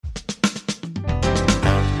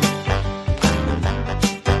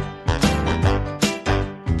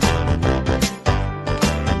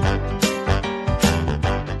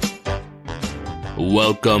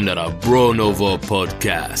welcome to the Bro Novo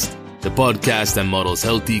podcast, the podcast that models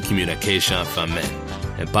healthy communication for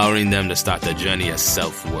men, empowering them to start the journey of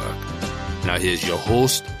self-work. Now here's your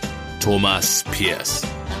host, Thomas Pierce.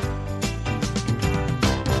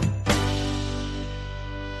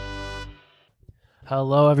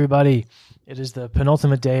 Hello, everybody. It is the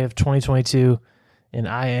penultimate day of 2022, and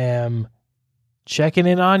I am checking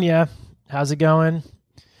in on you. How's it going?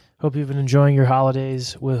 Hope you've been enjoying your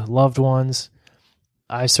holidays with loved ones.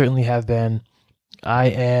 I certainly have been. I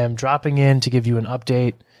am dropping in to give you an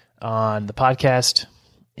update on the podcast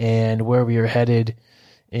and where we are headed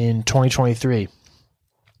in 2023.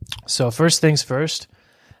 So first things first,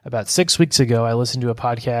 about 6 weeks ago, I listened to a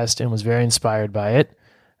podcast and was very inspired by it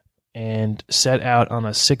and set out on a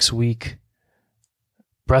 6-week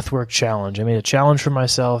breathwork challenge. I made a challenge for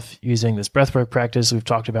myself using this breathwork practice we've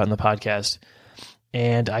talked about in the podcast,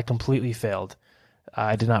 and I completely failed.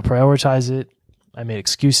 I did not prioritize it. I made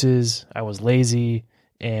excuses. I was lazy,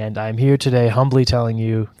 and I'm here today humbly telling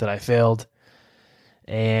you that I failed,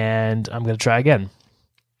 and I'm going to try again.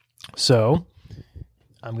 So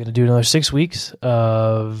I'm going to do another 6 weeks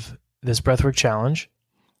of this breathwork challenge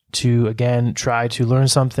to, again, try to learn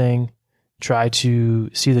something, try to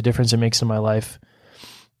see the difference it makes in my life,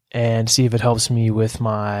 and see if it helps me with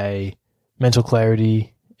my mental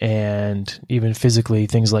clarity and even physically,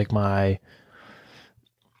 things like my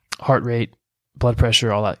heart rate, blood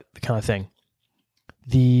pressure, all that kind of thing.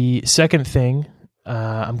 The second thing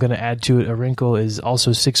I'm going to add to it, a wrinkle, is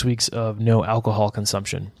also 6 weeks of no alcohol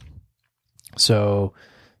consumption. So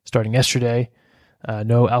starting yesterday,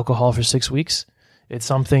 no alcohol for 6 weeks. It's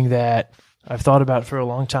something that I've thought about for a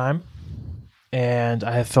long time, and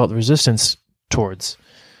I have felt resistance towards.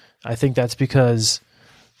 I think that's because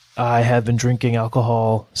I have been drinking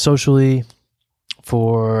alcohol socially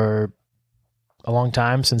for a long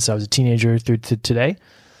time, since I was a teenager through to today.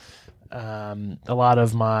 A lot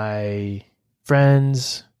of my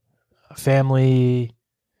friends, family,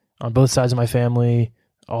 on both sides of my family,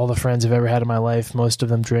 all the friends I've ever had in my life, most of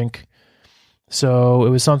them drink. So it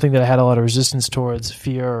was something that I had a lot of resistance towards,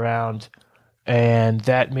 fear around, and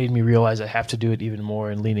that made me realize I have to do it even more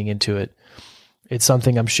and leaning into it. It's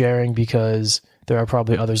something I'm sharing because there are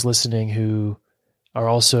probably others listening who are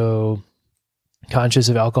also conscious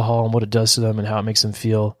of alcohol and what it does to them and how it makes them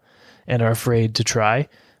feel and are afraid to try.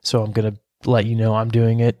 So I'm going to let you know I'm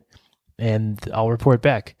doing it, and I'll report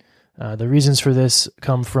back. The reasons for this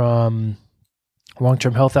come from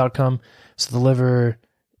long-term health outcome. So the liver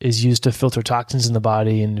is used to filter toxins in the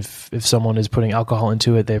body, and if someone is putting alcohol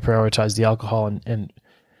into it, they prioritize the alcohol and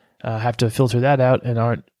have to filter that out,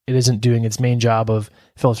 and it isn't doing its main job of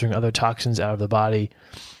filtering other toxins out of the body.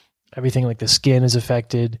 Everything like the skin is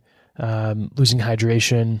affected, losing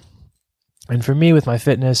hydration. And for me, with my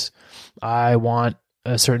fitness, I want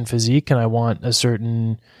a certain physique and I want a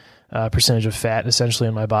certain percentage of fat essentially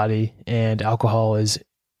in my body, and alcohol is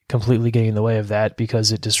completely getting in the way of that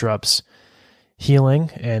because it disrupts healing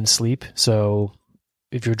and sleep. So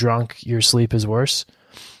if you're drunk, your sleep is worse.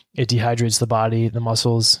 It dehydrates the body, the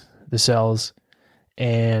muscles, the cells,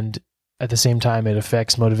 and at the same time it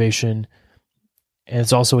affects motivation. And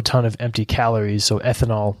it's also a ton of empty calories. So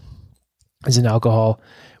ethanol is an alcohol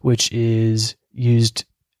which is used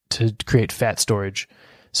to create fat storage.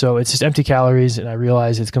 So it's just empty calories, and I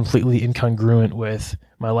realize it's completely incongruent with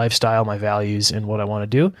my lifestyle, my values, and what I want to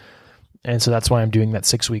do. And so that's why I'm doing that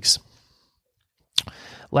 6 weeks.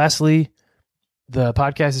 Lastly, the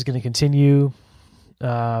podcast is going to continue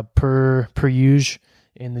per usual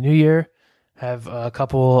in the new year. Have a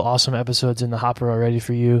couple awesome episodes in the hopper already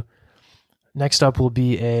for you. Next up will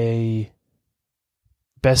be a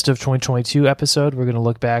best of 2022 episode. We're going to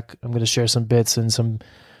look back. I'm going to share some bits and some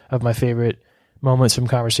of my favorite moments from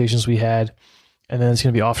conversations we had, and then it's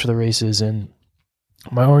going to be off to the races. And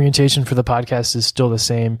my orientation for the podcast is still the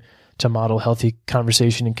same: to model healthy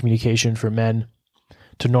conversation and communication for men,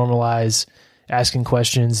 to normalize asking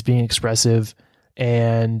questions, being expressive.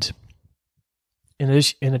 And in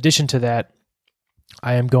addition to that,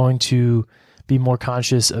 I am going to be more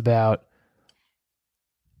conscious about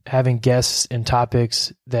having guests and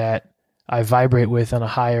topics that I vibrate with on a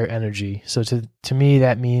higher energy. So to me,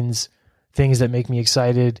 that means things that make me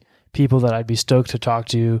excited, people that I'd be stoked to talk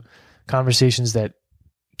to, conversations that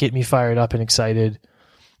get me fired up and excited.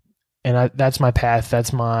 And that's my path.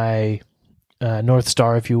 That's my North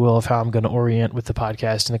Star, if you will, of how I'm going to orient with the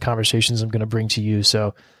podcast and the conversations I'm going to bring to you.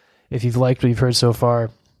 So if you've liked what you've heard so far,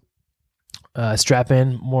 strap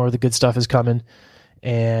in. More of the good stuff is coming,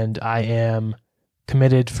 and I am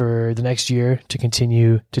committed for the next year to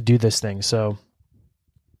continue to do this thing. So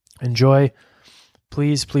enjoy.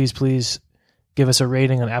 Please, please, please Give us a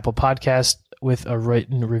rating on Apple Podcast with a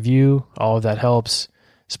written review. All of that helps.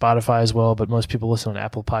 Spotify as well, but most people listen on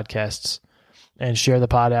Apple Podcasts. And share the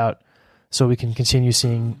pod out so we can continue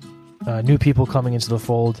seeing new people coming into the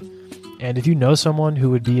fold. And if you know someone who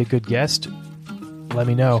would be a good guest, let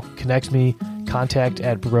me know. Connect me,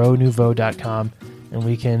 contact@bronouveau.com, and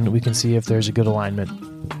we can see if there's a good alignment.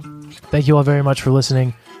 Thank you all very much for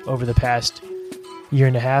listening over the past year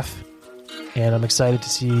and a half, and I'm excited to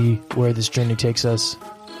see where this journey takes us.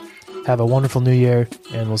 Have a wonderful new year,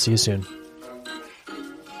 and we'll see you soon.